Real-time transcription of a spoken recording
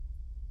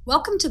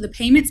Welcome to the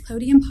Payments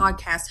Podium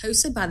podcast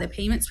hosted by the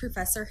payments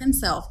professor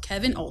himself,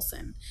 Kevin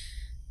Olson.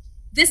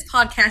 This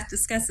podcast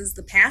discusses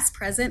the past,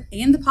 present,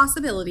 and the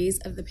possibilities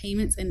of the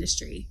payments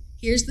industry.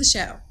 Here's the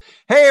show.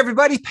 Hey,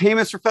 everybody.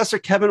 Payments professor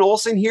Kevin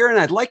Olson here, and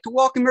I'd like to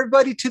welcome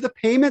everybody to the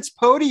Payments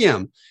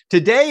Podium.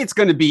 Today, it's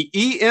going to be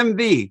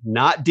EMV,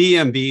 not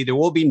DMV. There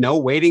will be no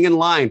waiting in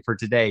line for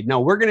today. No,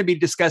 we're going to be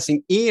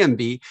discussing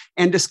EMV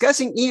and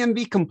discussing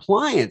EMV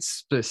compliance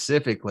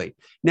specifically.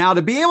 Now,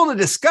 to be able to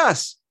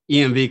discuss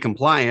EMV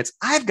compliance,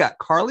 I've got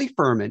Carly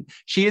Furman.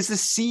 She is the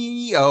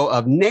CEO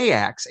of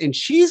Nayax, and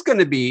she's going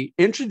to be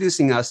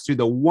introducing us to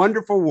the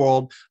wonderful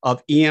world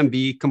of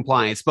EMV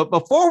compliance. But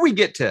before we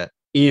get to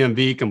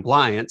EMV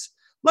compliance,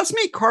 let's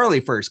meet Carly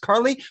first.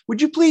 Carly, would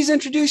you please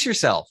introduce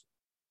yourself?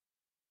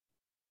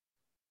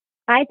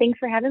 Hi, thanks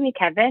for having me,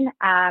 Kevin.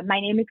 My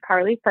name is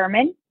Carly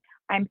Furman.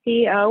 I'm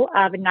CEO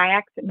of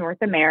Nayax North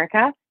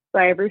America, so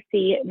I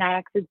oversee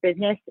Nayax's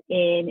business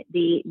in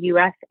the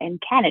US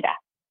and Canada.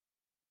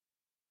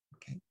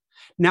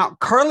 Now,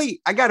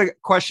 Carly, I got a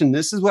question.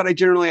 This is what I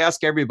generally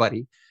ask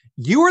everybody.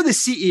 You are the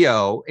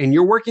CEO and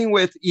you're working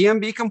with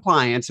EMV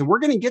compliance, and we're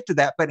going to get to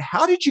that. But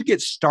how did you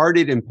get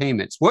started in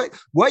payments?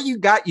 What you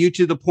got you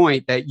to the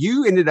point that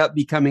you ended up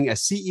becoming a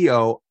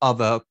CEO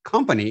of a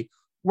company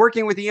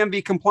working with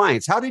EMV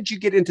compliance? How did you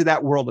get into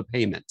that world of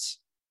payments?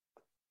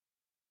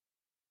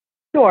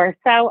 Sure.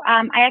 So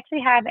I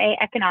actually have an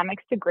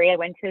economics degree. I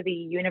went to the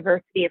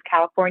University of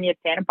California at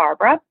Santa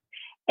Barbara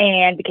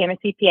and became a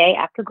CPA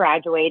after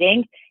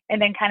graduating.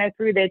 And then kind of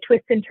through the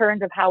twists and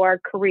turns of how our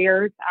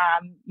careers,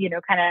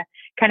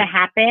 kind of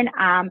happen,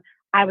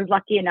 I was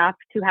lucky enough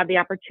to have the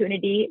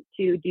opportunity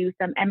to do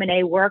some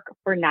M&A work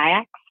for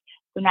Nayax.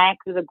 So Nayax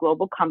is a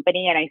global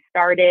company, and I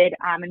started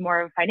in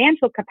more of a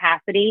financial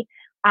capacity,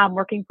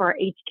 working for our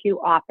HQ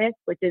office,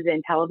 which is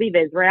in Tel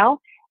Aviv, Israel,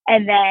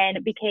 and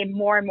then became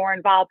more and more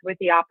involved with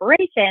the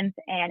operations.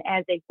 And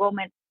as a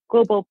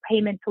global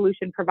payment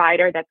solution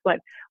provider, that's what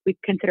we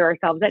consider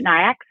ourselves at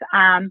Nayax.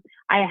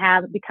 I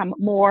have become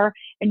more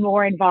and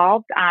more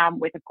involved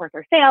with, of course,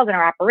 our sales and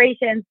our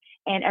operations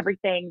and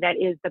everything that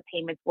is the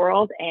payments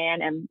world.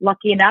 And I'm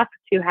lucky enough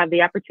to have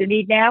the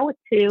opportunity now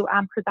to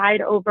preside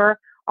over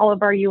all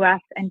of our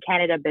US and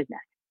Canada business.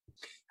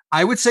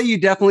 I would say you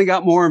definitely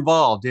got more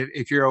involved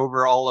if you're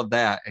over all of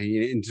that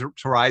and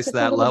to rise to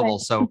that level.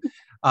 So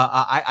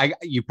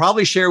you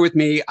probably share with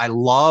me, I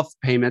love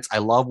payments. I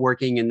love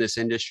working in this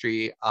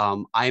industry.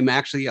 I'm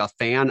actually a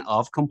fan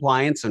of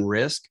compliance and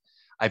risk.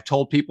 I've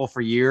told people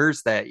for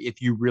years that if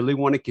you really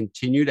want to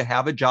continue to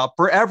have a job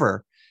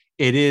forever,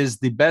 it is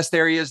the best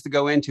areas to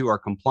go into are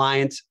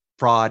compliance,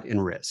 fraud,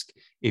 and risk.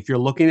 If you're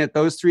looking at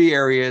those three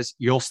areas,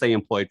 you'll stay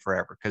employed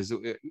forever. Because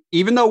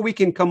even though we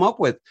can come up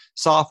with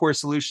software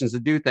solutions to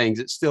do things,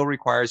 it still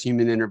requires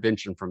human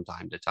intervention from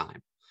time to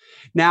time.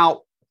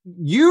 Now,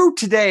 you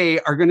today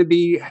are going to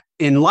be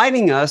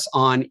enlightening us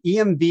on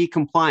EMV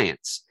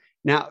compliance.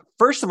 Now,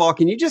 first of all,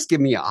 can you just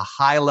give me a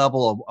high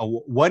level of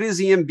what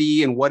is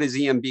EMV and what is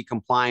EMV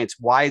compliance?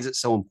 Why is it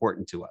so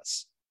important to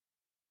us?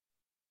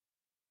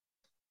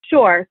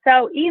 Sure.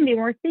 So EMV, when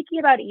we're speaking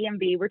about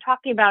EMV, we're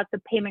talking about the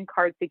payment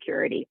card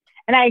security.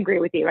 And I agree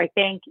with you. I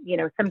think,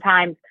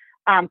 sometimes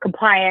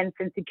compliance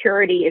and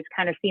security is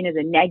kind of seen as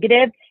a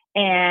negative,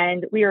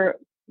 and we are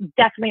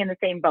definitely in the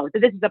same boat. So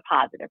this is a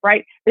positive,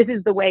 right? This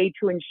is the way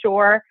to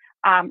ensure,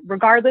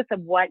 regardless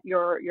of what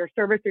your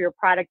service or your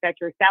product that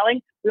you're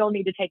selling, we all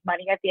need to take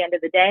money at the end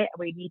of the day, and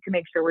we need to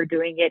make sure we're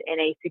doing it in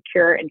a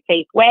secure and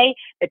safe way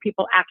that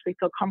people actually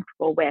feel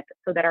comfortable with,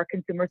 so that our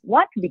consumers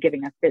want to be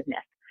giving us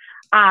business.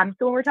 So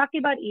when we're talking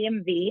about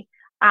EMV,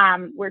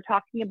 we're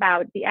talking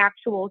about the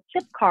actual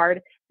chip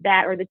card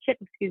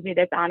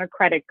that's on a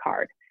credit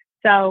card.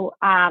 So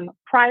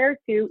prior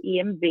to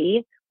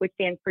EMV, which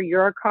stands for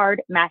Eurocard,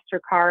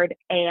 MasterCard,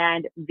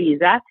 and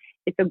Visa,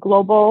 it's a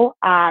global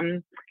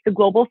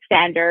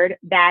standard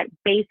that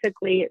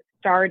basically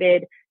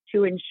started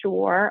to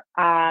ensure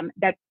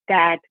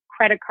that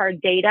credit card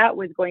data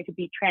was going to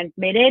be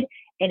transmitted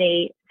in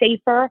a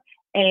safer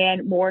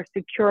and more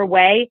secure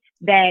way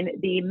than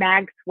the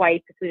mag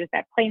swipe, so just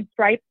that plain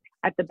stripe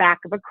at the back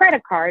of a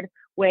credit card,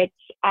 which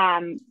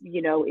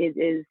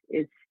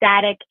is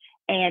static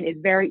and is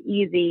very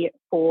easy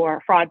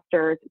for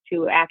fraudsters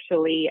to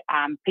actually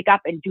pick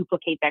up and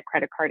duplicate that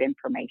credit card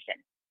information.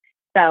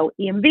 So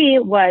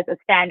EMV was a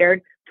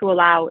standard to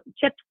allow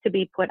chips to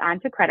be put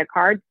onto credit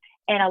cards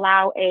and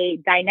allow a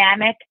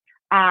dynamic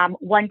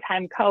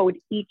one-time code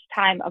each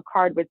time a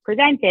card was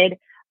presented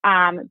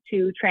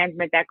to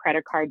transmit that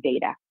credit card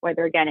data,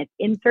 whether, again, it's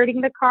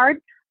inserting the card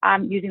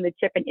using the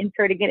chip and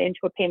inserting it into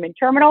a payment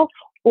terminal,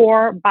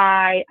 or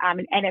by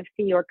an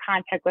NFC or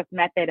contactless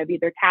method of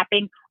either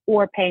tapping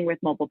or paying with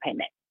mobile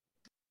payment.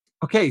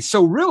 Okay,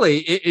 so really,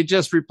 it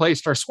just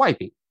replaced our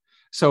swiping.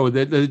 So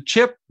the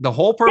chip, the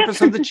whole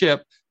purpose of the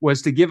chip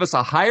was to give us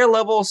a higher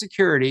level of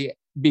security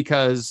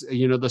because,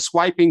 the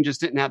swiping just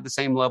didn't have the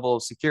same level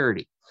of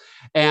security.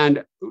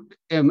 And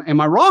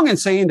am I wrong in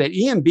saying that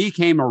EMB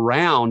came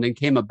around and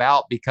came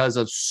about because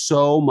of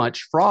so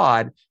much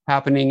fraud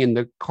happening in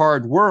the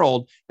card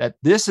world that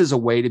this is a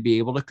way to be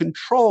able to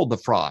control the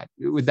fraud?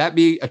 Would that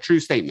be a true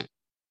statement?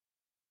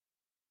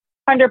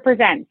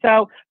 100%.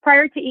 So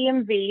prior to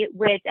EMV,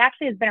 which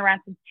actually has been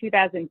around since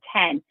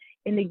 2010,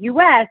 in the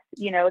US,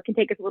 it can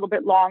take us a little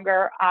bit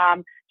longer,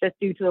 just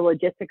due to the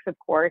logistics, of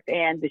course,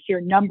 and the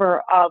sheer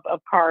number of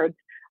cards,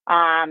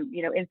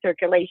 in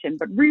circulation.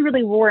 But we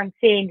really weren't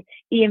seeing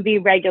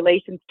EMV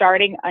regulations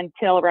starting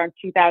until around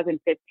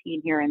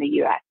 2015 here in the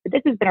US. But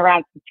this has been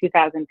around since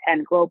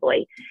 2010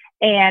 globally.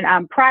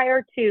 And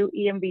prior to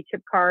EMV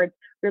chip cards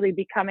really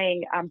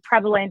becoming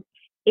prevalent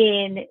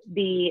in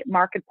the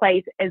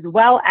marketplace, as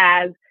well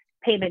as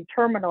payment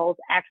terminals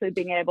actually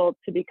being able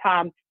to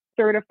become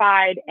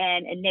certified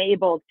and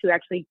enabled to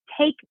actually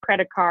take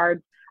credit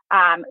cards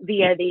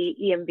via the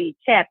EMV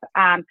chip.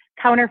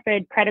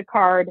 Counterfeit credit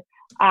card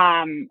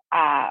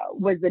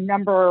was the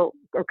number,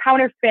 or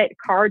counterfeit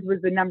cards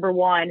was the number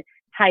one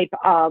type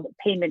of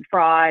payment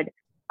fraud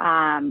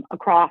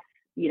across,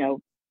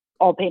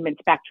 all payment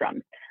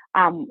spectrums.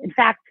 In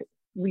fact,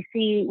 we've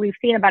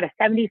seen about a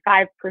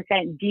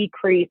 75%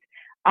 decrease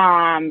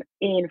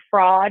in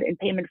fraud and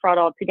payment fraud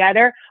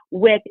altogether,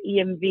 with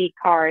EMV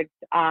cards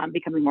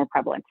becoming more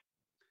prevalent.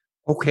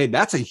 Okay,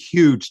 that's a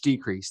huge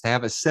decrease. To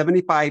have a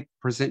 75%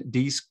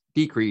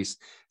 decrease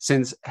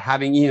since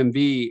having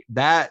EMV,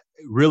 that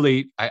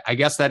really, I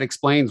guess that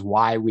explains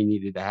why we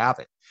needed to have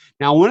it.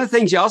 Now, one of the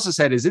things you also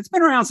said is it's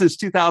been around since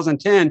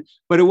 2010,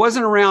 but it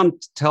wasn't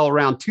around till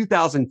around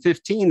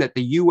 2015 that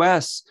the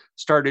US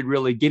started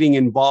really getting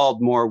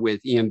involved more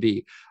with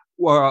EMV.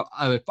 Well,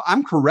 if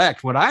I'm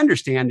correct, what I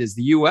understand is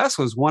the U.S.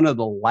 was one of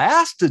the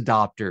last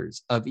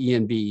adopters of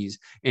EMVs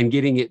and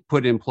getting it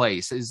put in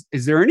place. Is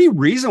there any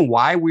reason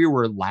why we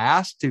were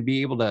last to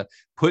be able to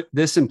put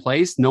this in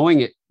place, knowing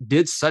it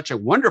did such a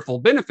wonderful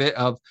benefit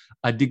of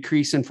a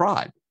decrease in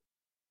fraud?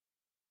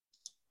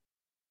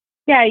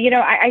 Yeah,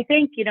 I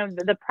think,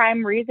 the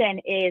prime reason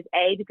is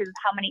because of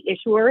how many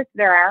issuers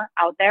there are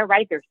out there,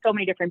 right? There's so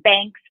many different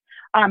banks,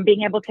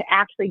 being able to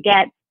actually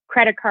get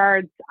credit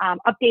cards,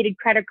 updated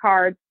credit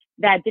cards,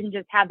 that didn't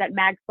just have that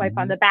mag swipe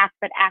on the back,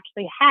 but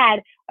actually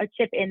had a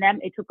chip in them.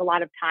 It took a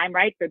lot of time,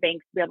 right, for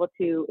banks to be able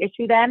to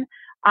issue them,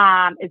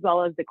 as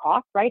well as the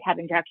cost, right,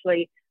 having to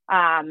actually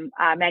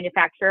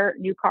manufacture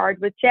new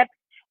cards with chips,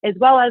 as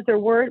well as there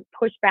were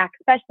pushback,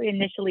 especially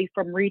initially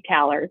from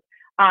retailers,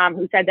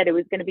 who said that it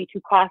was going to be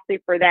too costly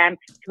for them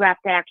to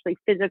have to actually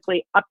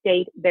physically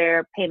update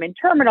their payment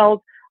terminals,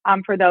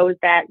 for those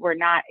that were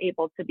not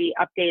able to be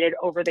updated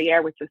over the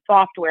air with the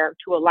software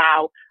to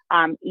allow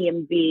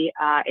EMV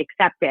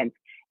acceptance.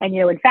 And,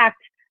 in fact,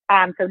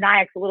 so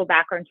Nayax, a little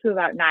background too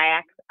about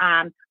Nayax,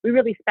 we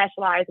really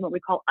specialize in what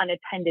we call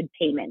unattended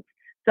payments.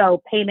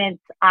 So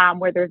payments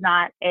where there's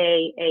not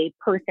a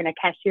person, a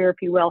cashier,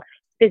 if you will,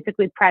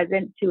 physically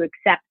present to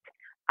accept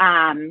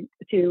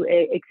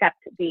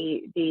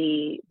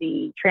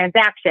the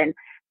transaction.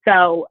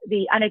 So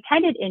the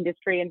unattended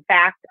industry, in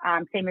fact,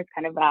 same as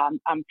kind of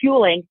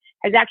fueling,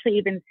 has actually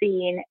even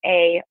seen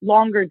a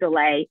longer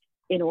delay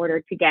in order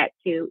to get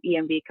to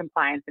EMV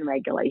compliance and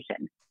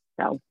regulation.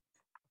 So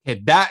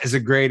that is a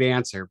great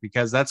answer,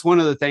 because that's one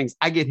of the things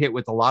I get hit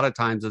with a lot of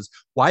times is,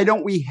 why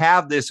don't we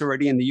have this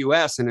already in the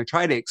US? And I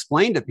try to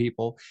explain to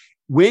people,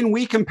 when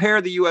we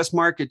compare the US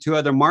market to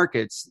other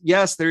markets,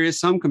 yes, there is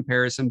some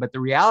comparison, but the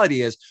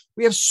reality is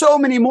we have so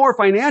many more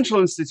financial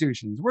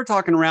institutions. We're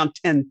talking around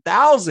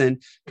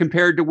 10,000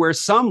 compared to where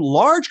some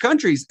large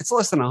countries, it's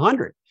less than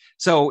 100.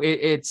 So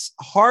it's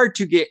hard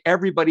to get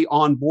everybody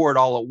on board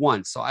all at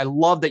once. So I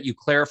love that you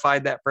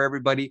clarified that for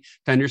everybody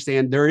to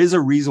understand there is a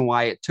reason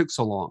why it took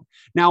so long.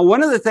 Now,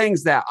 one of the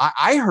things that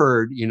I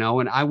heard,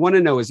 and I want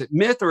to know, is it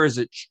myth or is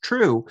it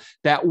true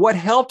that what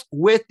helped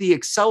with the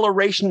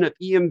acceleration of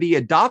EMV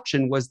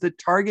adoption was the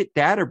target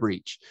data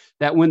breach?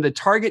 That when the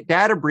target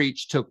data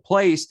breach took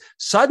place,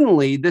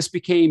 suddenly this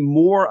became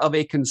more of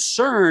a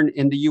concern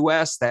in the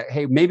US that,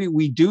 hey, maybe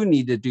we do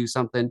need to do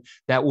something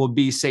that will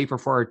be safer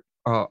for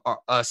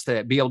us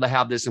to be able to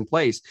have this in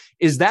place.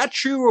 Is that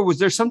true, or was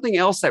there something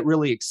else that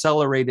really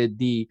accelerated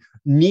the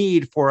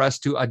need for us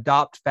to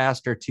adopt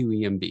faster to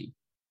EMV? I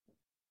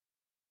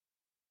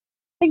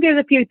think there's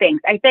a few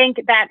things. I think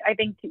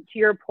to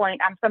your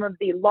point, some of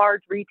the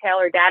large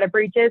retailer data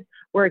breaches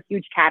were a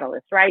huge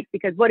catalyst, right?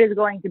 Because what is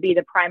going to be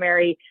the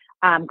primary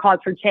cause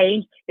for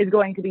change is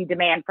going to be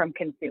demand from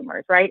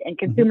consumers, right? And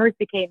consumers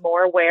became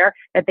more aware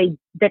that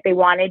they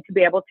wanted to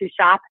be able to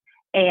shop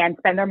and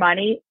spend their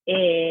money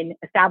in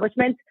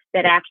establishments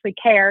that actually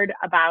cared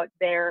about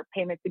their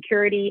payment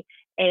security.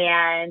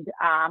 And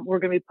we're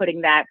going to be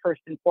putting that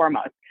first and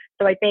foremost.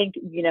 So I think,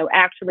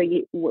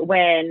 actually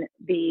when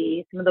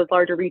some of those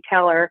larger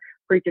retailer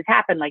breaches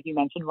happened, like you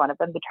mentioned, one of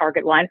them, the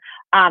Target one,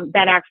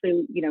 that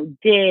actually,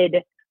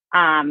 did,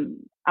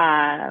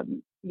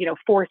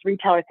 force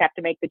retailers to have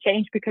to make the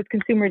change, because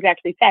consumers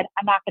actually said,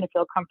 I'm not going to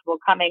feel comfortable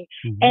coming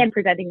and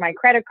presenting my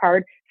credit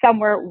card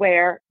somewhere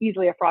where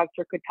easily a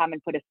fraudster could come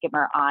and put a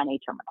skimmer on a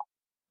terminal.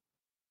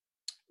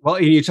 Well,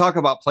 and you talk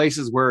about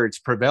places where it's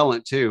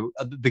prevalent too,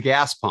 the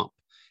gas pump.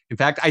 In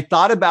fact, I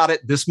thought about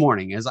it this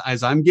morning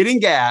as I'm getting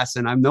gas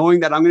and I'm knowing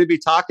that I'm going to be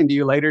talking to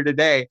you later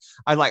today.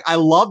 I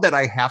love that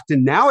I have to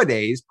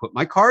nowadays put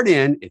my card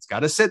in. It's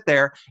got to sit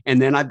there.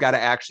 And then I've got to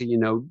actually,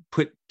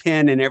 put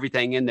PIN and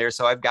everything in there.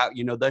 So I've got,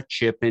 the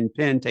chip and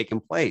PIN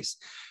taking place.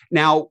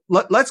 Now,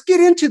 let's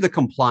get into the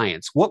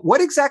compliance. What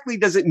exactly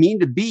does it mean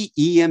to be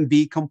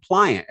EMV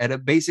compliant at a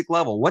basic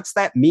level? What's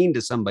that mean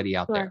to somebody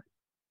out there?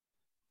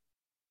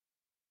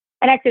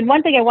 And actually,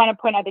 one thing I want to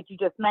point out that you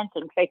just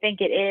mentioned, because I think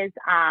it is,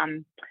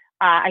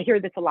 I hear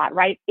this a lot,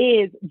 right?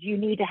 Is do you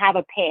need to have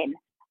a PIN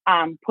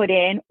put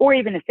in or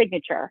even a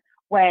signature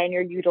when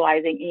you're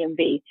utilizing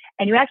EMV?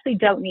 And you actually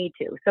don't need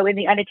to. So in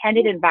the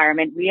unattended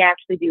environment, we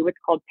actually do what's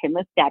called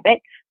pinless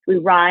debit. We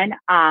run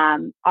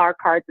our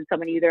cards and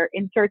someone either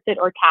inserts it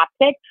or taps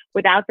it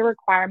without the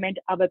requirement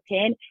of a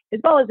PIN, as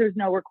well as there's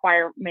no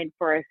requirement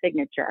for a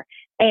signature.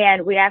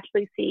 And we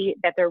actually see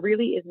that there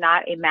really is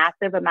not a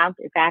massive amount,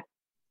 in fact,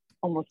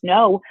 almost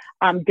no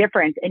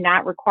difference in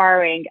not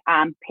requiring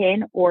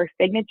PIN or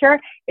signature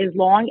as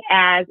long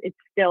as it's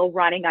still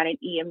running on an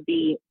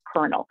EMV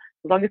kernel.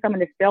 As long as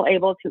someone is still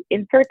able to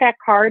insert that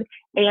card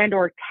and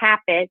or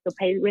tap it, so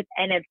pay with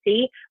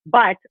NFC,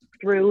 but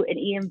through an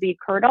EMV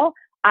kernel,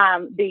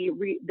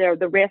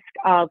 the risk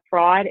of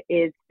fraud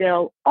is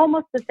still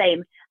almost the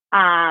same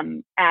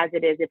as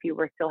it is if you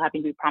were still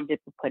having to be prompted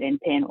to put in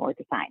PIN or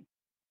to sign.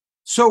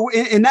 So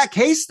in that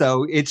case,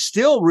 though, it's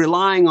still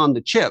relying on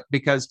the chip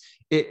because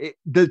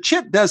the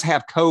chip does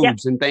have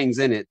codes and things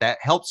in it that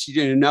helps you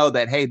to know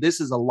that, hey, this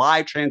is a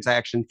live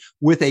transaction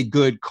with a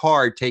good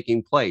card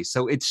taking place.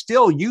 So it's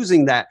still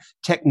using that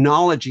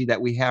technology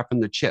that we have from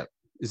the chip.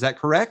 Is that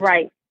correct?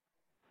 Right.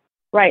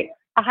 100%.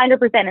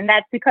 And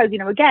that's because,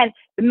 again,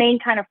 the main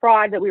kind of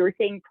fraud that we were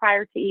seeing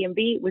prior to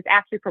EMV was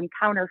actually from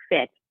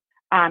counterfeit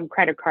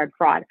credit card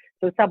fraud.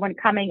 So someone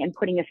coming and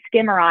putting a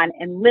skimmer on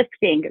and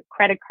lifting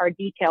credit card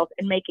details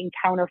and making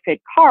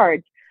counterfeit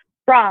cards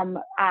from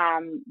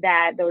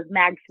those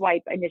mag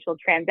swipe initial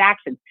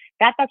transactions.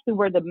 That's actually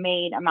where the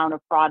main amount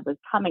of fraud was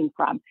coming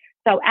from.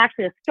 So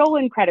actually a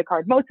stolen credit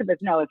card, most of us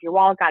know if your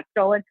wallet got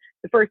stolen,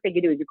 the first thing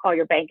you do is you call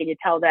your bank and you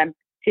tell them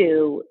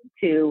to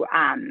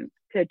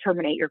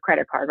terminate your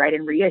credit card, right,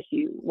 and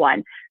reissue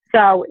one.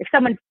 So if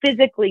someone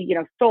physically,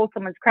 stole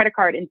someone's credit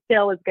card and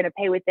still is going to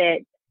pay with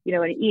it, an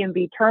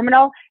EMV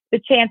terminal, the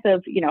chance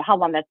of, how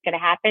long that's going to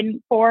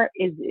happen for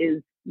is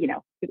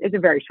a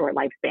very short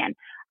lifespan.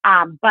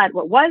 But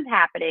what was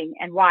happening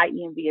and why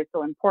EMV is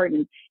so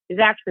important is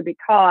actually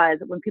because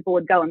when people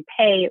would go and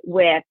pay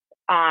with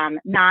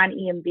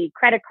non-EMV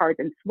credit cards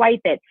and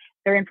swipe it,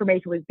 their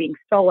information was being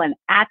stolen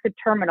at the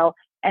terminal.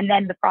 And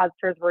then the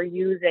fraudsters were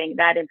using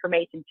that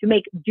information to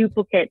make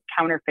duplicate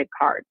counterfeit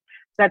cards.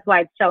 So that's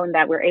why it's shown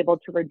that we're able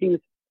to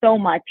reduce so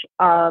much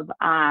of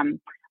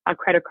a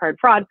credit card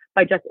fraud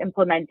by just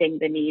implementing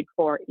the need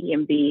for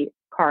EMV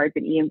cards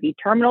and EMV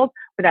terminals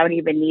without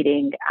even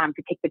needing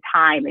to take the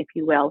time, if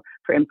you will,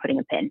 for inputting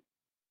a PIN.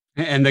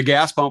 And the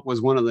gas pump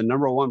was one of the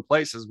number one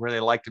places where they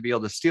like to be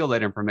able to steal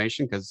that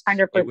information because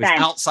it was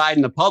outside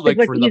in the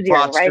public for the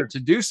fraudster to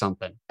do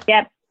something.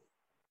 Yep.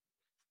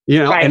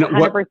 Right, and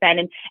 100%.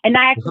 And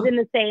Nayax is in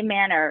the same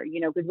manner,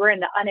 because we're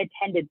in the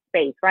unattended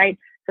space, right?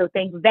 So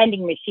think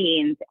vending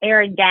machines,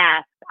 air and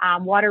gas,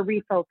 water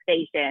refill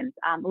stations,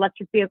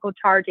 electric vehicle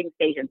charging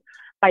stations.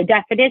 By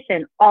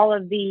definition, all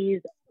of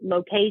these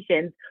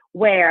locations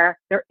where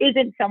there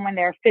isn't someone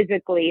there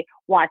physically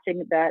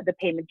watching the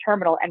payment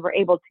terminal, and we're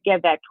able to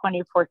give that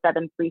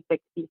 24/7,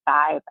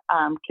 365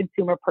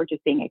 consumer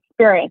purchasing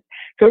experience.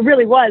 So it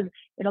really was,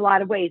 in a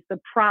lot of ways, the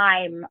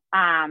prime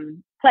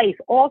place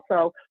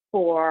also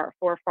for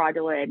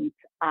fraudulent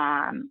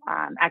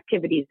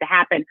activities to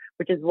happen,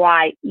 which is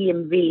why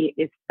EMV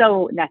is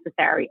so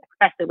necessary,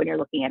 especially when you're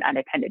looking at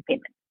unattended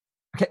payments.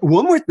 Okay,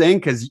 one more thing,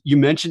 because you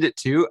mentioned it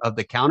too, of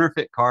the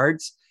counterfeit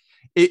cards.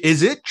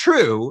 Is it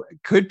true?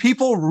 Could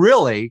people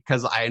really,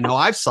 because I know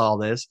I've saw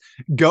this,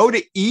 go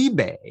to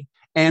eBay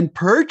and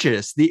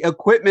purchase the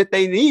equipment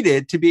they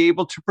needed to be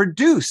able to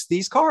produce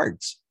these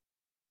cards?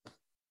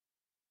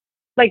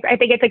 I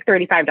think it's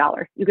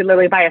 $35. You could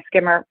literally buy a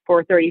skimmer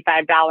for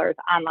 $35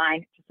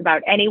 online, just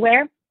about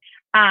anywhere.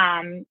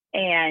 And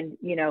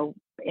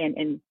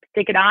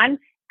stick it on,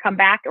 come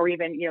back, or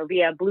even,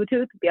 via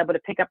Bluetooth, be able to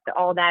pick up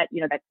all that,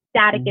 that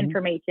static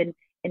information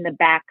in the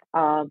back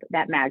of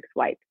that mag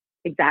swipe.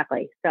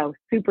 Exactly. So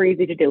super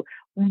easy to do.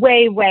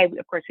 Way,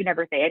 of course, we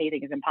never say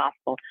anything is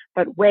impossible,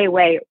 but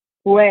way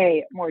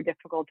more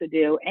difficult to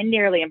do and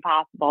nearly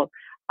impossible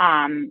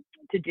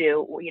to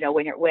do, when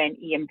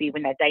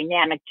that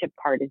dynamic chip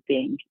card is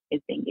being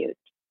used.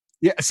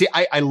 Yeah, see,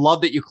 I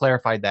love that you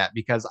clarified that,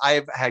 because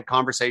I've had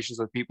conversations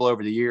with people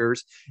over the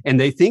years and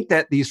they think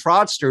that these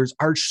fraudsters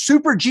are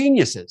super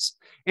geniuses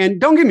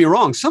And don't get me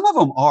wrong, some of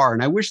them are,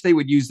 and I wish they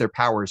would use their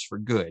powers for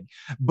good.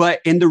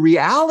 But in the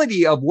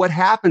reality of what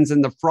happens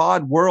in the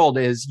fraud world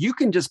is you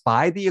can just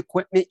buy the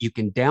equipment, you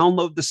can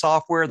download the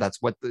software.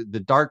 That's what the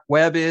dark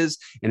web is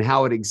and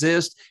how it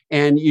exists.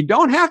 And you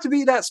don't have to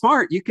be that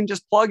smart. You can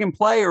just plug and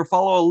play or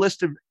follow a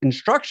list of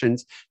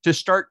instructions to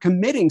start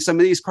committing some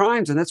of these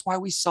crimes. And that's why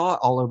we saw it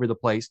all over the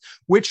place,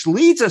 which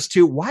leads us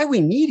to why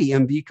we need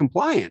EMV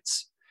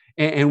compliance.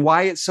 And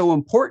why it's so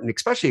important,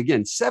 especially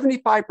again,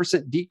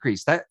 75%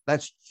 decrease.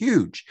 That's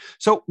huge.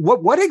 So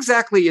what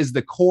exactly is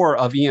the core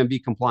of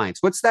EMV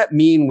compliance? What's that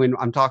mean when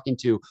I'm talking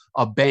to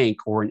a bank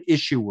or an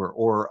issuer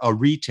or a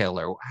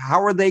retailer?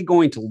 How are they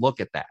going to look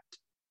at that?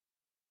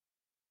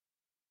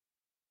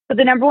 So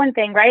the number one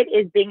thing, right,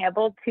 is being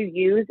able to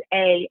use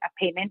a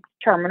payment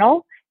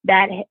terminal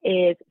that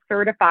is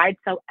certified.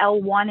 So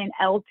L1 and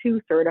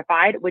L2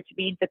 certified, which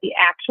means that the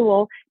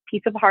actual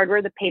piece of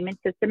hardware, the payment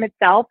system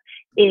itself,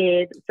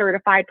 is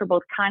certified for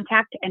both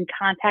contact and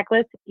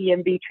contactless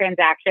EMV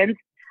transactions.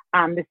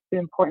 This is an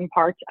important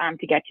part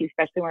to get to,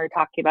 especially when we're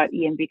talking about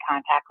EMV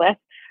contactless,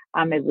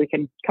 as we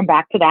can come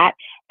back to that.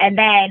 And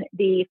then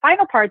the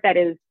final part that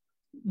is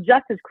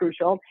just as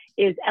crucial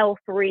is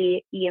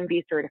L3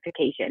 EMV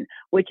certification,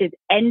 which is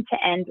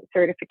end-to-end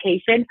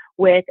certification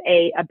with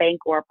a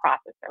bank or a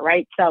processor,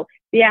 right? So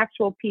the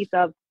actual piece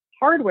of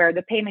hardware,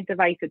 the payment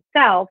device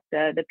itself,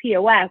 the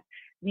POS,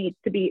 needs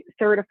to be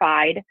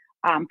certified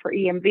for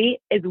EMV,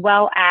 as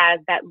well as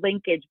that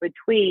linkage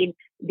between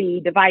the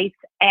device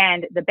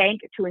and the bank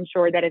to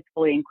ensure that it's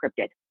fully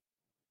encrypted.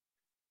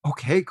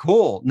 Okay,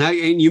 cool. Now,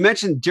 and you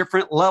mentioned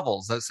different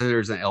levels. So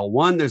there's an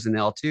L1, there's an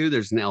L2,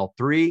 there's an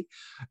L3.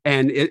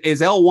 And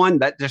is L1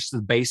 that just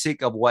the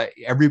basic of what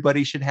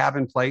everybody should have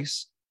in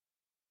place?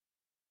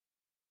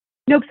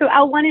 Nope. So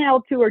L1 and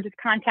L2 are just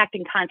contact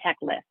and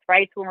contactless,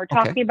 right? So when we're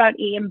talking about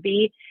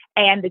EMV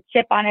and the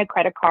chip on a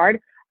credit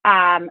card,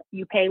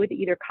 you pay with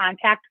either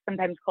contact,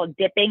 sometimes called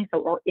dipping,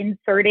 or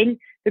inserting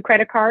the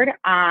credit card.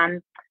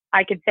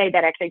 I could say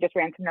that actually I just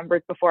ran some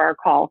numbers before our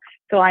call.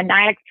 So on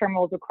Nayax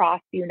terminals across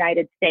the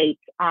United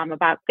States,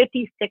 about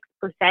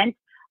 56%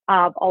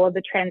 of all of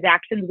the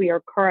transactions we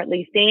are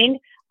currently seeing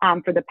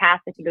for the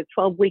past, I think, a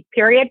 12-week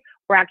period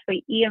were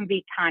actually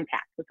EMV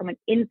contact. So someone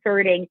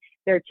inserting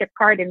their chip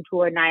card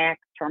into a Nayax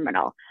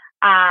terminal.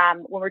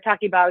 When we're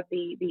talking about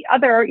the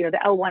other, the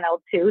L1,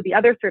 L2, the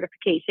other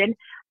certification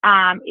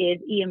is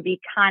EMV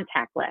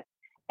contactless.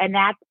 And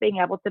that's being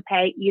able to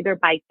pay either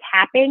by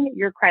tapping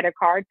your credit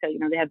card. So,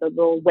 they have the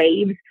little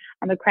waves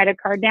on the credit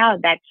card now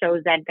that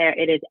shows that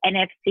it is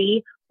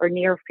NFC or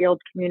near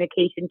field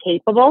communication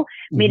capable,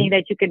 meaning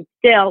that you can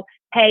still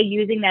pay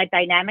using that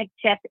dynamic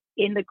chip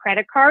in the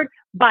credit card,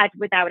 but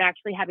without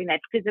actually having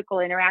that physical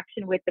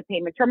interaction with the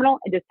payment terminal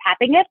and just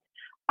tapping it,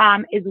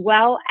 as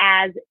well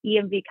as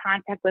EMV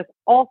contactless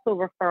also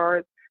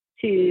refers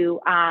to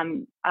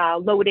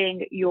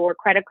loading your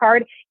credit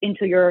card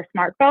into your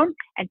smartphone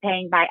and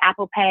paying by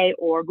Apple Pay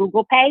or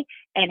Google Pay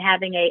and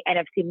having a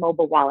NFC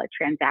mobile wallet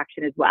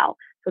transaction as well.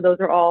 So those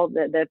are all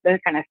the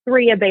kind of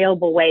three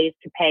available ways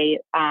to pay,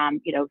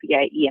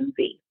 via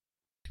EMV.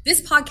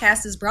 This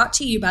podcast is brought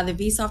to you by the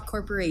Vsoft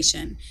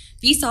Corporation.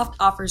 Vsoft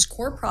offers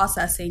core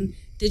processing,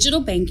 digital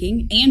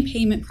banking, and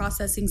payment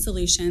processing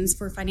solutions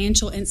for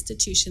financial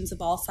institutions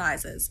of all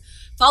sizes.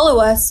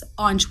 Follow us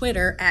on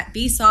Twitter at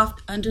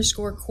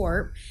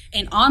Vsoft_Corp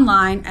and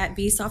online at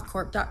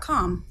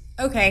vsoftcorp.com.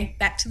 Okay,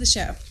 back to the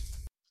show.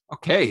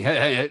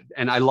 Okay.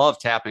 And I love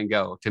tap and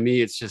go. To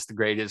me, it's just the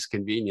greatest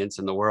convenience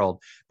in the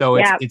world. Though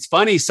it's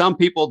funny, some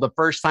people, the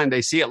first time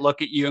they see it,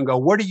 look at you and go,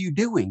 "What are you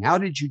doing? How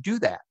did you do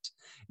that?"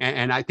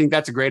 And I think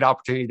that's a great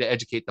opportunity to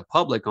educate the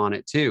public on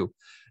it too.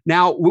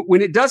 Now,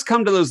 when it does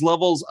come to those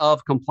levels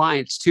of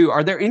compliance too,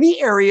 are there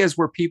any areas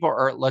where people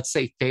are, let's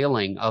say,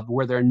 failing, of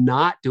where they're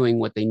not doing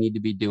what they need to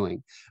be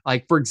doing?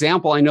 Like, for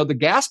example, I know the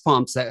gas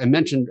pumps that I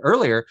mentioned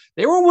earlier,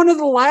 they were one of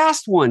the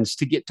last ones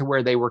to get to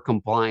where they were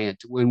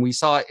compliant when we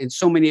saw it in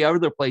so many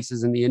other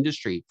places in the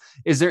industry.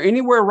 Is there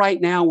anywhere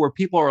right now where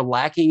people are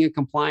lacking in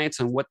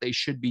compliance on what they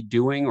should be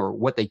doing or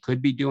what they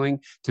could be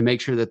doing to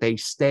make sure that they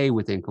stay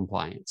within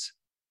compliance?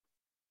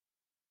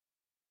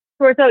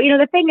 So,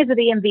 the thing is with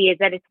EMV is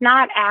that it's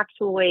not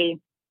actually,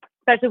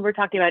 especially when we're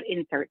talking about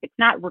insert, it's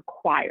not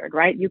required,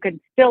 right? You can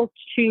still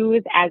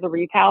choose as a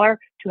retailer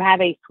to have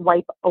a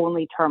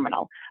swipe-only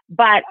terminal.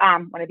 But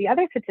one of the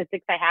other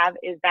statistics I have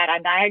is that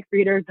on Nayax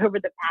readers over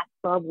the past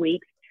 12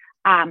 weeks,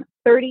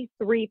 33%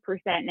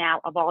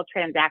 now of all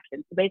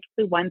transactions, so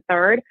basically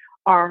 1/3,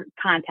 are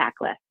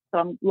contactless. So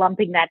I'm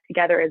lumping that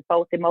together as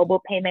both a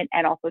mobile payment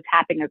and also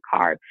tapping a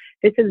card.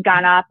 This has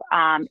gone up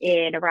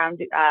in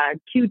around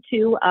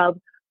Q2 of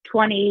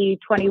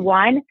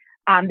 2021,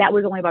 that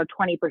was only about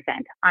 20%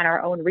 on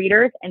our own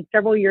readers. And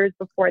several years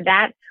before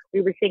that,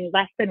 we were seeing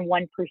less than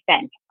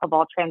 1% of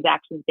all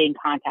transactions being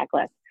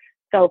contactless.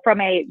 So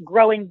from a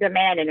growing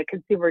demand and a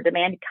consumer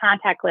demand,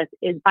 contactless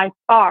is by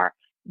far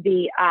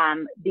the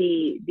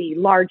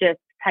largest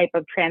type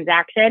of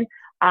transaction,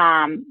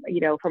 from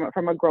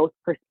a growth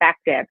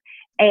perspective.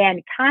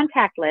 And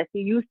contactless,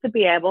 you used to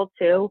be able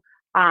to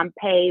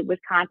pay with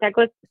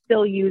contactless,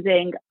 still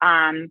using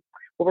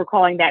what we're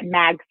calling that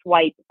mag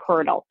swipe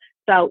kernel.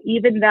 So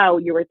even though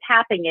you were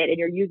tapping it and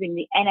you're using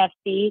the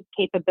NFC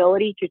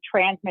capability to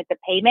transmit the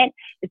payment,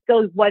 it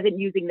still wasn't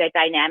using the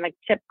dynamic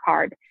chip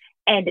card.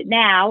 And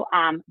now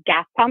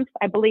gas pumps,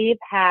 I believe,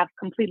 have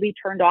completely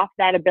turned off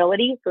that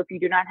ability. So if you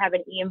do not have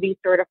an EMV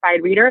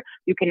certified reader,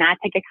 you cannot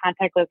take a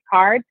contactless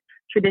card.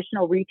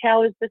 Traditional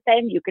retail is the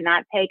same. You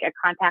cannot take a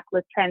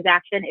contactless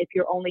transaction if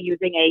you're only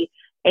using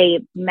a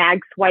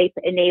mag swipe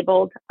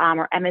enabled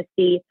or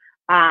MSD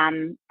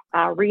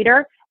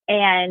reader.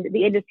 And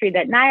the industry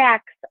that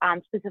Nayax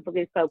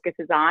specifically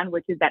focuses on,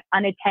 which is that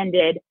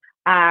unattended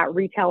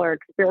retailer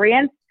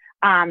experience.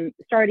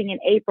 Starting in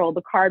April,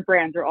 the card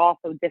brands are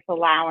also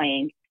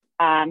disallowing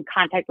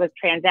contactless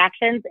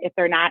transactions if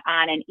they're not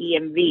on an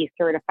EMV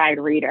certified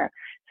reader.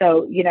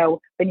 So,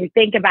 when you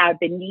think about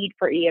the need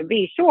for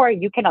EMV, sure,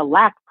 you can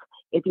elect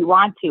if you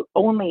want to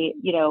only,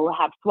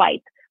 have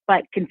swipe,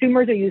 but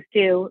consumers are used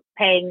to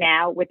paying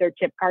now with their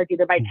chip cards,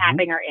 either by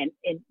tapping or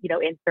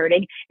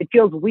inserting. It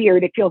feels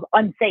weird. It feels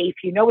unsafe.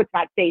 It's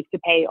not safe to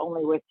pay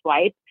only with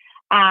swipe.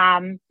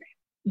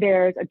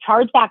 There's a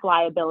chargeback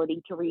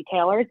liability to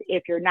retailers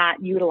if you're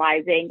not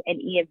utilizing an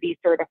EMV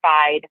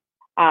certified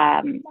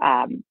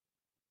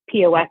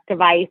POS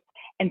device,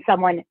 and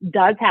someone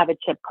does have a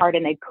chip card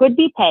and they could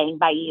be paying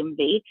by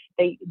EMV.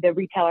 The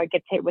retailer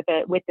gets hit with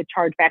the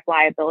chargeback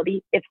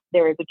liability if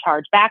there is a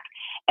chargeback.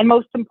 And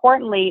most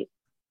importantly,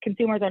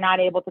 consumers are not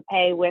able to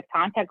pay with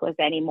contactless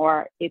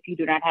anymore if you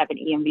do not have an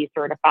EMV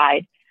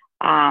certified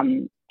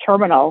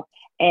terminal.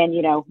 And,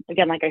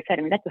 again, like I said,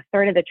 that's a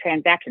third of the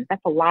transactions.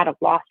 That's a lot of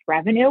lost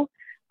revenue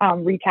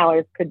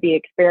retailers could be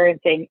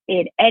experiencing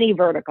in any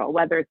vertical,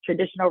 whether it's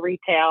traditional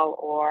retail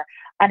or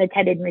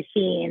unattended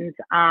machines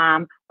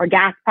or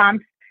gas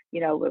pumps.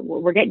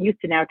 We're getting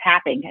used to now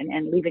tapping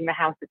and leaving the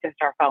house with just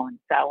our phone.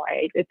 So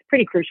it's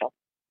pretty crucial.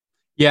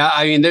 Yeah,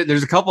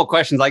 there's a couple of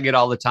questions I get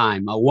all the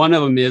time. One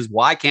of them is,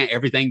 why can't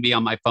everything be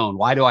on my phone?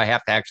 Why do I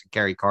have to actually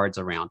carry cards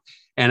around?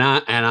 And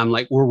I'm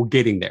like, we're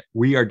getting there.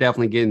 We are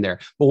definitely getting there.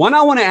 But one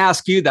I want to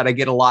ask you that I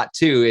get a lot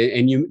too,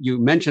 and you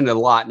mentioned it a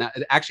lot.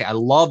 And actually, I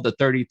love the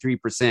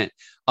 33%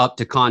 up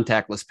to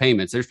contactless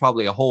payments. There's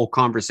probably a whole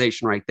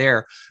conversation right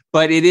there.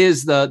 But it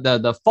is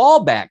the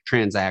fallback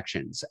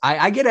transactions.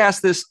 I get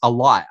asked this a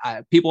lot.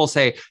 People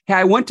say, hey,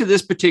 I went to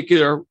this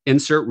particular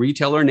insert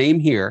retailer name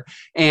here,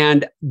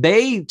 and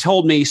they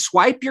told me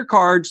swipe your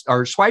card.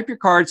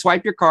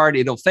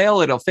 It'll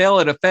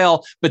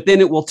fail, but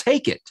then it will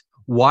take it.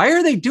 Why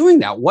are they doing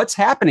that? What's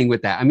happening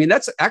with that?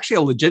 That's actually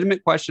a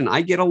legitimate question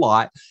I get a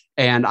lot,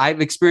 and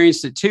I've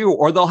experienced it too.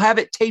 Or they'll have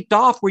it taped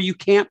off where you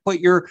can't put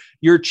your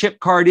chip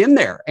card in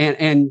there.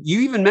 And you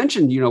even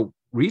mentioned,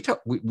 retail,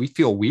 we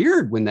feel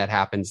weird when that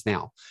happens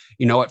now.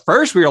 At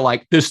first we were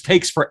like, this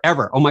takes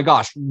forever. Oh my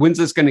gosh, when's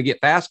this going to get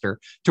faster?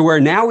 To where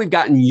now we've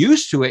gotten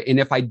used to it. And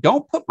if I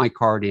don't put my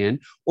card in,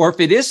 or if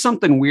it is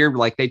something weird,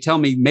 like they tell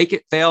me, make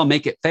it fail,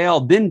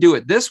 then do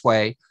it this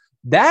way.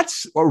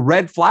 That's a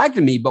red flag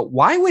to me. But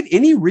why would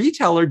any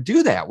retailer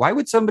do that? Why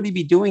would somebody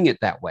be doing it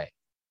that way?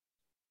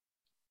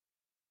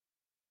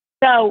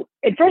 So,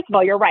 and first of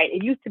all, you're right.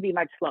 It used to be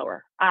much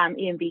slower,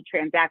 EMV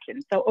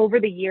transactions. So over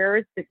the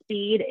years, the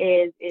speed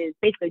is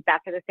basically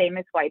back to the same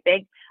as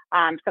swiping.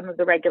 Some of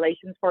the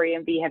regulations for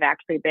EMV have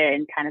actually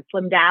been kind of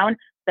slimmed down,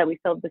 so we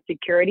still have the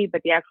security,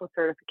 but the actual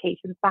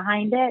certifications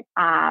behind it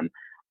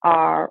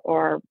are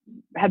or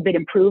have been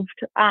improved.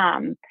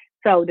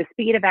 So the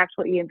speed of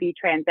actual EMV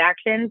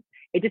transactions,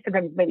 it just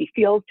sometimes maybe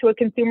feels to a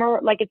consumer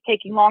like it's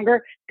taking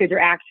longer because you're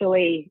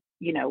actually,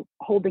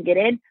 holding it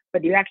in,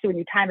 but you actually, when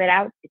you time it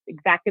out, it's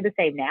exactly the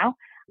same now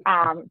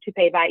to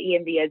pay by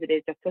EMV as it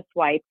is just to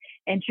swipe.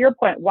 And to your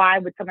point, why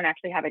would someone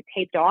actually have it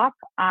taped off?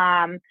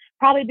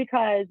 Probably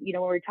because,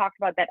 when we talked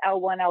about that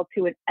L1,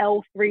 L2, and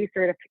L3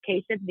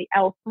 certification, the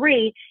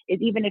L3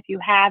 is even if you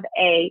have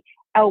a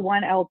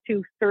L1,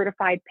 L2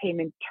 certified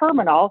payment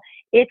terminal,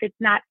 if it's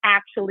not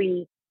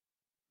actually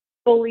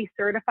fully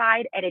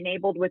certified and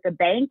enabled with a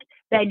bank,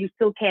 then you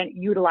still can't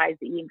utilize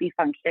the EMV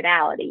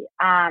functionality.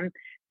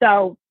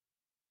 So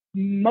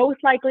most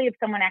likely if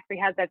someone actually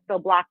has that still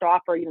blocked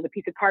off or, the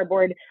piece of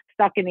cardboard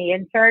stuck in the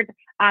insert,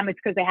 it's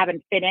because they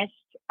haven't finished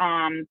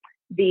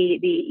the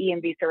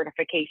EMV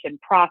certification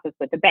process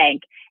with the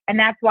bank. And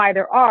that's why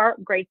there are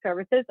great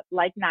services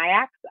like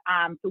Nayax.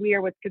 So we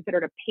are what's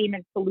considered a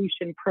payment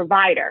solution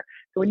provider.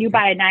 So when you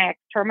buy a Nayax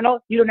terminal,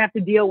 you don't have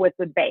to deal with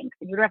the banks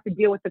and you don't have to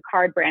deal with the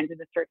card brands and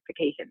the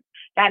certifications.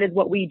 That is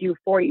what we do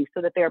for you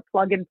so that they're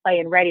plug and play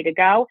and ready to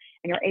go.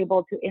 And you're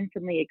able to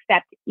instantly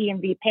accept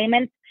EMV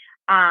payments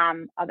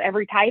of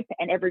every type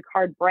and every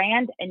card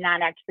brand and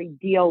not actually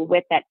deal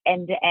with that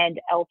end-to-end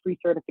L3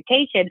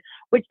 certification,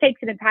 which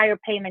takes an entire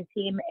payment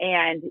team.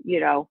 And,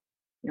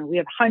 we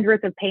have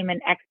hundreds of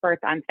payment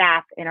experts on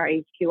staff in our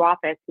HQ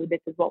office. So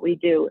this is what we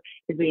do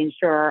is we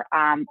ensure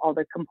all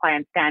the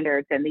compliance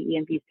standards and the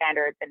EMV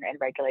standards and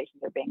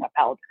regulations are being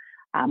upheld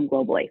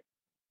globally.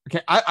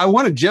 Okay, I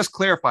want to just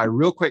clarify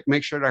real quick,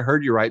 make sure that I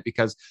heard you right,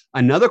 because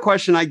another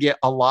question I get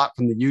a lot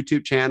from the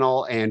YouTube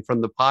channel and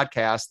from the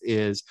podcast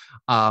is,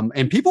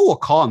 and people will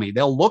call me,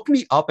 they'll look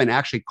me up and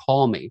actually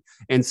call me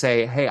and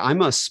say, hey,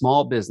 I'm a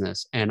small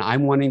business and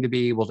I'm wanting to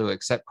be able to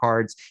accept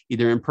cards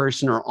either in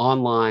person or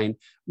online.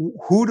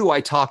 Who do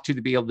I talk to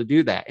be able to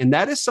do that? And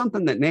that is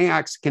something that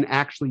Nayax can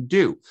actually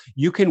do.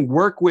 You can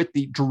work with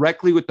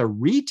directly with the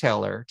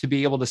retailer to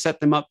be able to set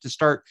them up to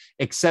start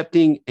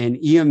accepting an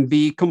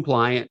EMV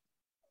compliant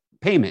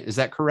payment. Is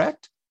that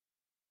correct?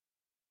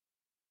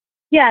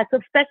 Yeah. So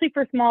especially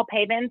for small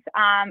payments,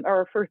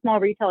 or for small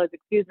retailers,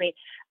 excuse me,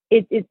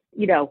 it's,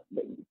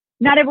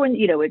 not everyone,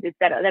 it's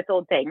that's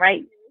old saying,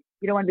 right?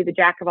 You don't want to be the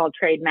jack of all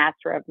trade,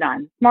 master of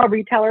none. Small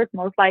retailers,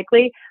 most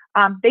likely,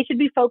 they should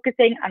be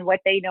focusing on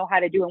what they know how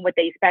to do and what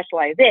they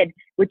specialize in,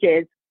 which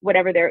is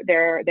whatever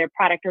their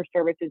product or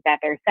services that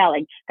they're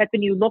selling. That's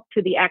when you look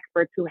to the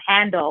experts who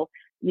handle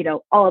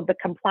all of the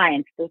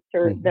compliance, the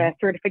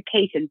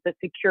certifications, the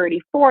security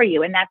for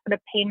you. And that's what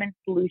a payment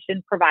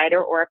solution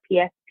provider or a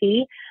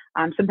PSP,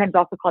 sometimes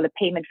also called a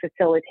payment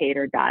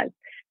facilitator, does.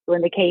 So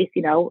in the case,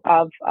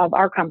 of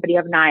our company,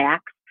 of Nayax,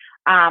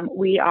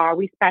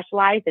 we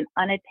specialize in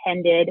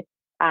unattended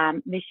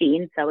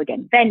machines. So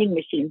again, vending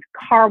machines,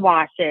 car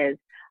washes,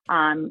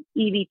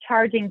 EV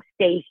charging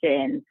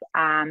stations,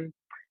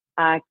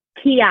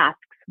 kiosks,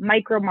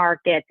 micro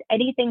markets,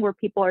 anything where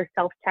people are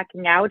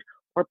self-checking out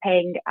or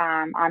paying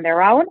on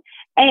their own.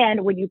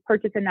 And when you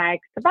purchase a Nayax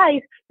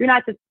device, you're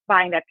not just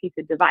buying that piece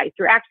of device.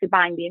 You're actually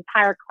buying the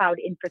entire cloud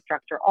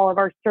infrastructure, all of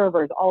our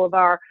servers, all of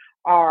our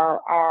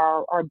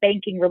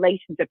banking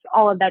relationships,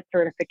 all of that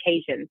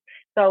certifications.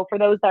 So for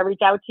those that reach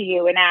out to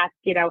you and ask,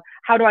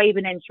 how do I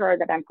even ensure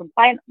that I'm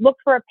compliant? Look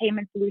for a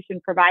payment solution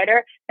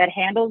provider that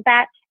handles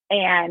that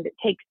and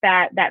takes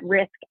that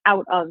risk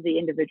out of the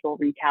individual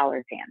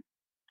retailer's hands.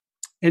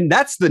 And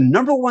that's the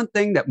number one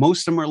thing that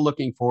most of them are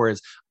looking for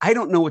is, I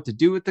don't know what to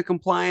do with the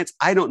compliance.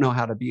 I don't know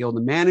how to be able to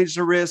manage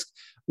the risk.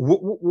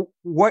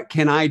 What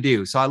can I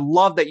do? So I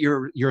love that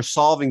you're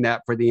solving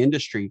that for the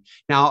industry.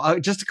 Now,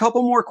 just a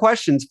couple more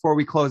questions before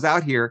we close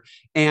out here.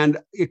 And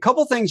a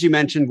couple things you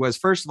mentioned was,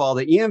 first of all,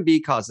 the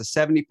EMV caused a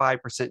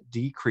 75%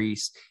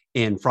 decrease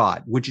in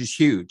fraud, which is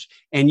huge.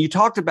 And you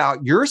talked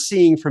about you're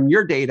seeing from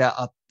your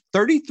data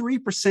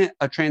 33%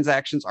 of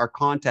transactions are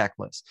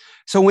contactless.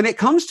 So when it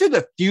comes to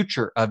the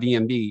future of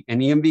EMV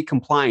and EMV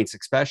compliance,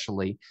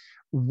 especially,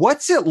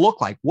 what's it look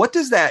like? What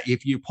does that,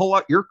 if you pull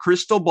out your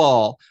crystal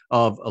ball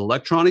of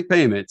electronic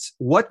payments,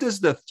 what does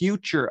the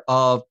future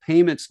of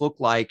payments look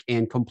like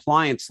and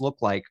compliance look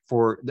like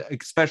for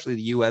especially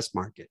the US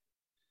market?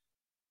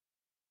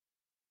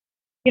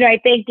 I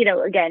think,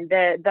 again,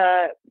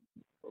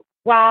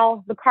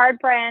 while the card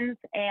brands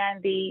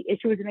and the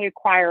issuers and the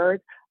acquirers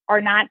are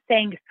not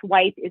saying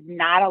swipe is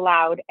not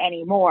allowed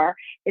anymore,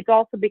 it's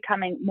also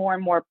becoming more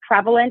and more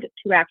prevalent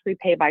to actually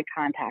pay by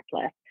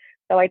contactless.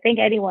 So I think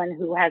anyone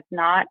who has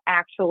not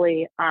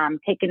actually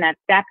taken that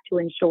step to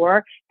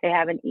ensure they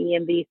have an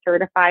EMV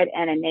certified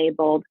and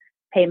enabled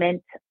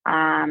payment,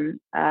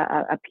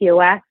 a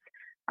POS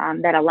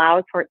that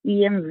allows for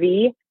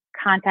EMV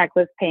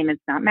contactless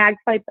payments, not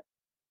MagSwipe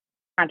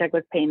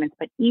contactless payments,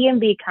 but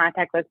EMV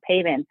contactless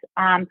payments.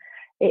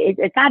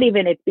 It's not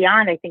even, it's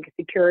beyond, I think, a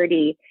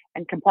security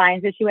and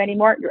compliance issue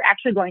anymore. You're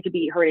actually going to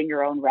be hurting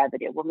your own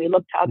revenue. When we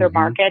look to other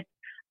markets,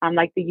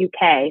 like the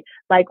UK,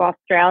 like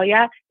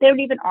Australia, they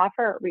don't even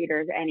offer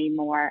readers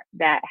anymore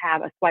that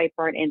have a swipe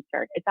or an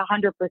insert. It's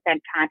 100%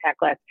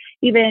 contactless.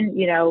 Even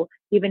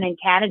in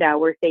Canada,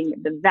 we're seeing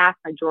the vast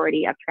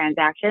majority of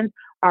transactions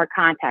are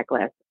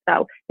contactless.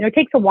 So, it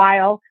takes a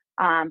while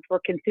for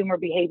consumer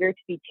behavior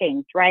to be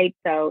changed, right?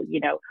 So,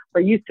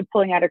 we're used to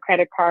pulling out a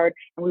credit card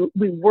and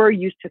we were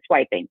used to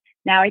swiping.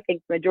 Now I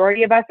think the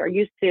majority of us are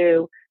used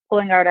to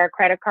pulling out our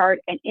credit card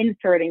and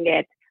inserting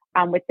it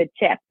with the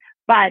chip.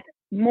 But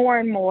more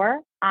and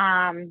more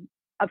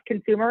of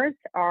consumers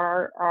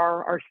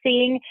are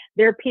seeing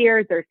their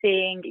peers, they're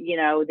seeing,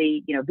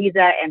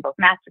 Visa and both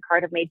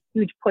MasterCard have made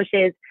huge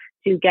pushes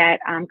to get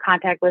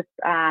contactless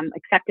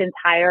acceptance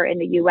higher in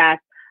the US.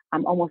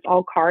 Almost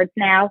all cards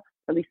now,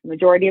 at least the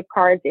majority of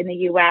cards in the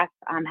US,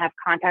 have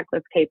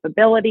contactless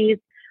capabilities.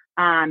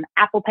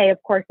 Apple Pay,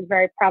 of course, is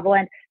very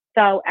prevalent.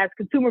 So as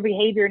consumer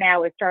behavior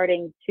now is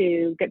starting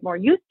to get more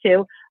used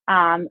to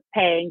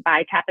paying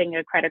by tapping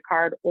a credit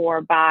card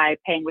or by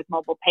paying with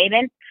mobile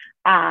payments,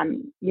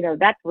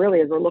 that's really,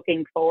 as we're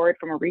looking forward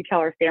from a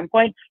retailer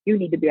standpoint, you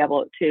need to be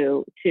able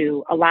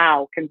to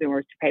allow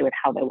consumers to pay with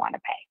how they want to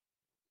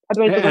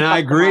pay. And I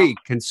agree.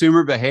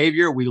 Consumer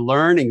behavior, we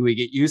learn and we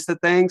get used to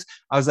things.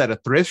 I was at a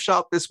thrift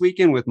shop this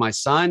weekend with my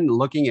son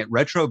looking at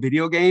retro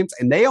video games,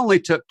 and they only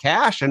took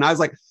cash. And I was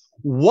like,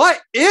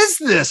 what is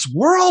this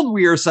world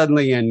we are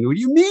suddenly in? What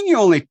do you mean you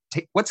only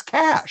take what's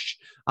cash?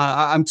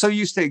 I'm so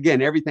used to,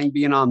 again, everything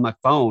being on my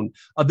phone.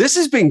 This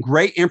has been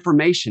great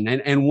information.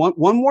 And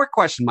one more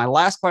question. My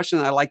last question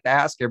I like to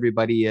ask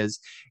everybody is,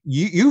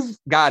 you've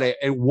got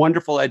a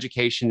wonderful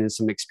education and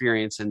some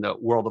experience in the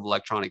world of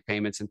electronic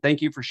payments. And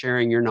thank you for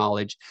sharing your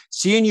knowledge.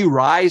 Seeing you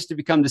rise to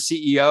become the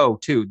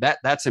CEO too,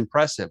 that's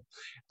impressive.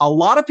 A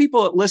lot of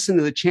people that listen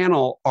to the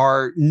channel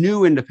are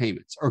new into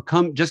payments or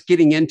just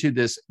getting into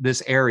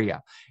this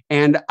area.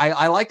 And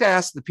I like to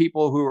ask the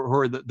people who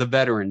are the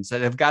veterans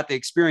that have got the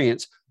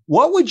experience,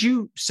 what would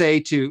you say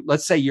to,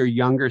 let's say, your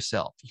younger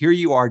self? Here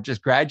you are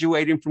just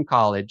graduating from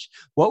college.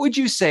 What would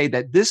you say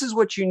that this is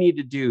what you need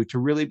to do to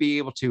really be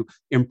able to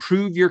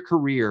improve your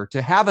career,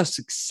 to have a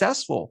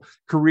successful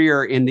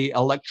career in the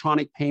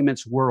electronic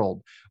payments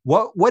world?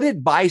 What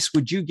advice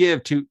would you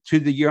give to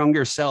the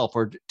younger self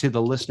or to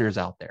the listeners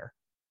out there?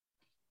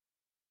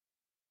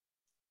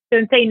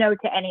 Don't say no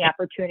to any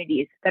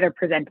opportunities that are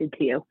presented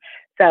to you.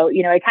 So,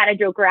 I kind of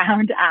joke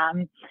around,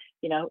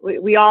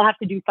 we all have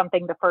to do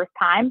something the first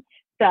time.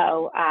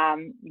 So,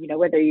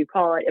 whether you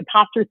call it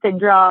imposter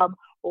syndrome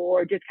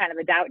or just kind of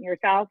a doubt in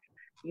yourself,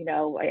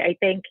 I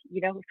think,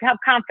 have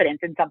confidence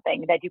in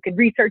something that you can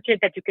research it,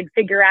 that you can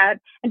figure out,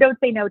 and don't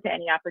say no to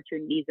any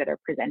opportunities that are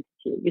presented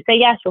to you. You say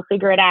yes, you'll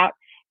figure it out.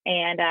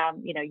 And,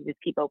 you just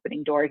keep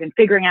opening doors and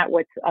figuring out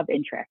what's of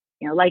interest.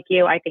 Like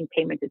you, I think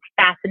payments is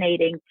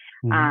fascinating.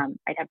 Mm-hmm.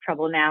 I'd have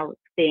trouble now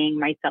seeing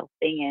myself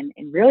being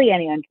in really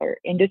any other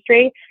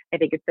industry. I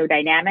think it's so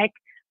dynamic.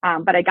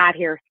 But I got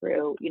here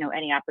through,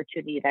 any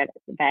opportunity that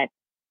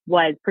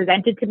was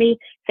presented to me,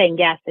 saying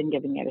yes and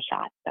giving it a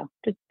shot. So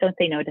just don't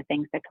say no to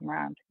things that come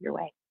around your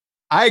way.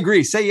 I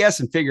agree. Say yes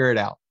and figure it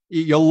out.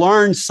 You'll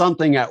learn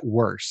something at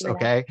worst,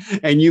 okay?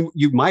 And you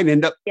might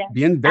end up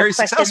being very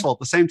successful at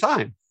the same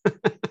time.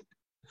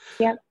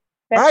 Yeah.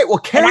 All right. Well,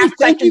 Carly,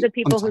 thank you. To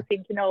people who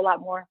seem to know a lot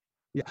more.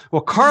 Yeah.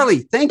 Well,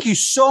 Carly, thank you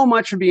so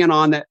much for being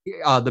on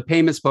the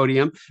Payments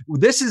Podium.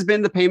 This has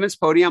been the Payments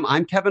Podium.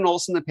 I'm Kevin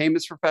Olson, the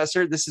Payments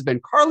Professor. This has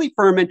been Carly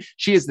Furman.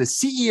 She is the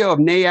CEO of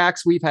Nayax.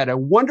 We've had a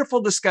wonderful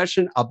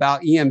discussion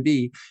about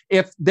EMV.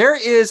 If there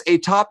is a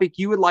topic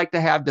you would like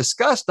to have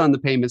discussed on the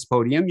Payments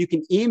Podium, you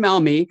can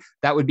email me.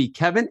 That would be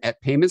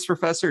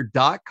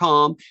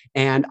kevin@paymentsprofessor.com.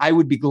 And I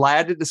would be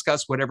glad to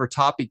discuss whatever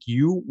topic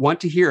you want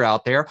to hear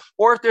out there.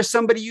 Or if there's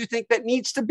somebody you think that needs to be